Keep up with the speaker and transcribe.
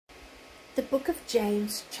The Book of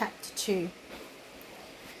James, chapter 2.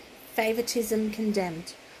 Favoritism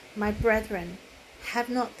condemned. My brethren, have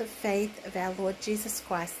not the faith of our Lord Jesus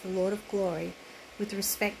Christ, the Lord of glory, with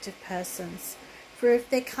respect of persons. For if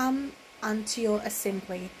there come unto your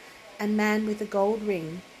assembly a man with a gold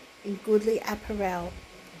ring, in goodly apparel,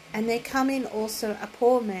 and there come in also a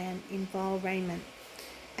poor man in vile raiment,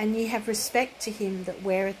 and ye have respect to him that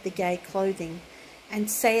weareth the gay clothing, and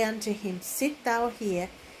say unto him, Sit thou here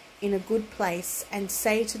in a good place, and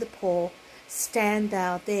say to the poor, Stand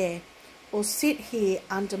thou there, or sit here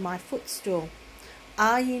under my footstool.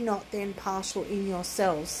 Are ye not then partial in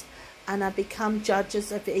yourselves, and are become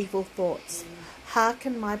judges of evil thoughts?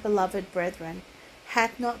 Hearken, my beloved brethren,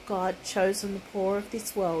 hath not God chosen the poor of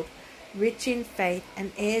this world, rich in faith,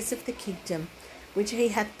 and heirs of the kingdom, which he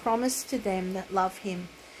hath promised to them that love him?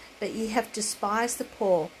 But ye have despised the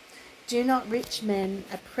poor. Do not rich men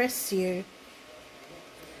oppress you,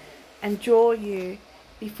 and draw you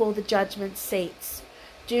before the judgment seats?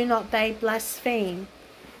 Do not they blaspheme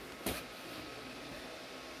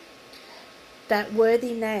that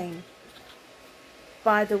worthy name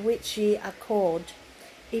by the which ye are called?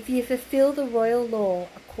 If ye fulfill the royal law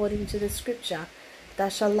according to the scripture, Thou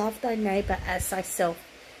shalt love thy neighbour as thyself,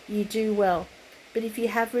 ye do well. But if ye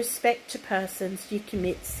have respect to persons, ye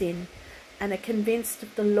commit sin, and are convinced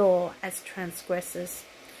of the law as transgressors.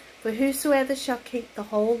 For whosoever shall keep the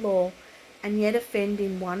whole law, and yet offend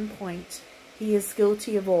in one point, he is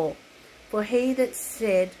guilty of all. For he that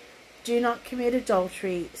said, Do not commit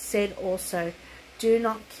adultery, said also, Do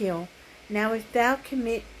not kill. Now if thou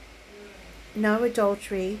commit no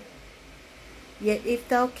adultery, yet if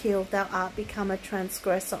thou kill, thou art become a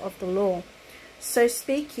transgressor of the law. So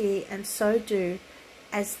speak ye, and so do,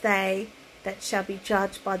 as they that shall be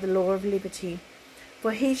judged by the law of liberty.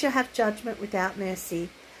 For he shall have judgment without mercy,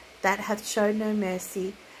 that hath shown no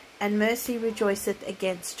mercy, and mercy rejoiceth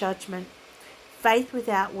against judgment. Faith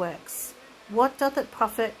without works. What doth it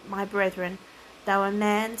profit, my brethren, though a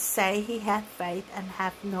man say he hath faith, and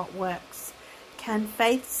hath not works? Can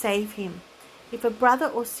faith save him? If a brother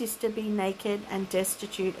or sister be naked and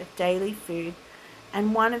destitute of daily food,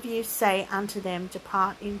 and one of you say unto them,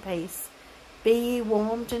 Depart in peace, be ye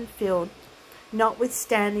warmed and filled,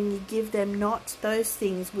 notwithstanding ye give them not those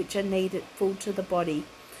things which are needed full to the body,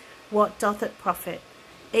 what doth it profit?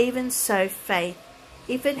 Even so faith,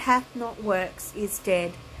 if it hath not works, is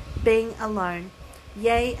dead, being alone.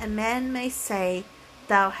 Yea, a man may say,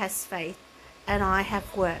 Thou hast faith, and I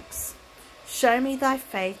have works. Show me thy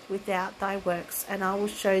faith without thy works, and I will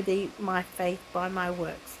show thee my faith by my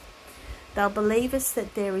works. Thou believest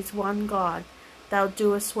that there is one God, thou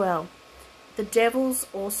doest well. The devils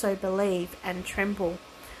also believe and tremble.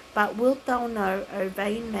 But wilt thou know, O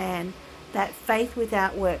vain man, that faith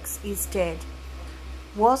without works is dead?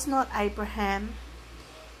 Was not Abraham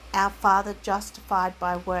our father justified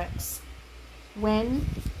by works, when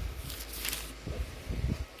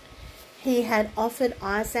he had offered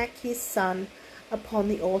Isaac his son upon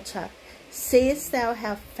the altar? Seest thou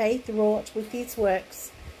how faith wrought with his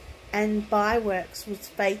works, and by works was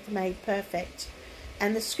faith made perfect?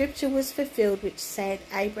 And the scripture was fulfilled which said,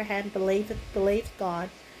 Abraham believed God,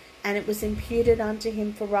 and it was imputed unto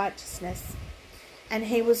him for righteousness, and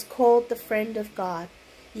he was called the friend of God.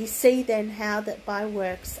 Ye see then how that by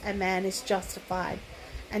works a man is justified,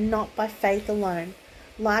 and not by faith alone.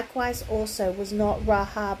 Likewise also was not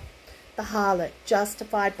Rahab the harlot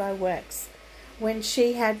justified by works, when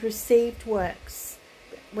she had received the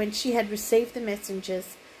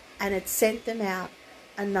messengers, and had sent them out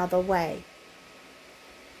another way.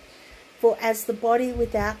 For as the body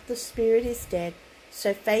without the spirit is dead,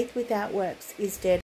 so faith without works is dead.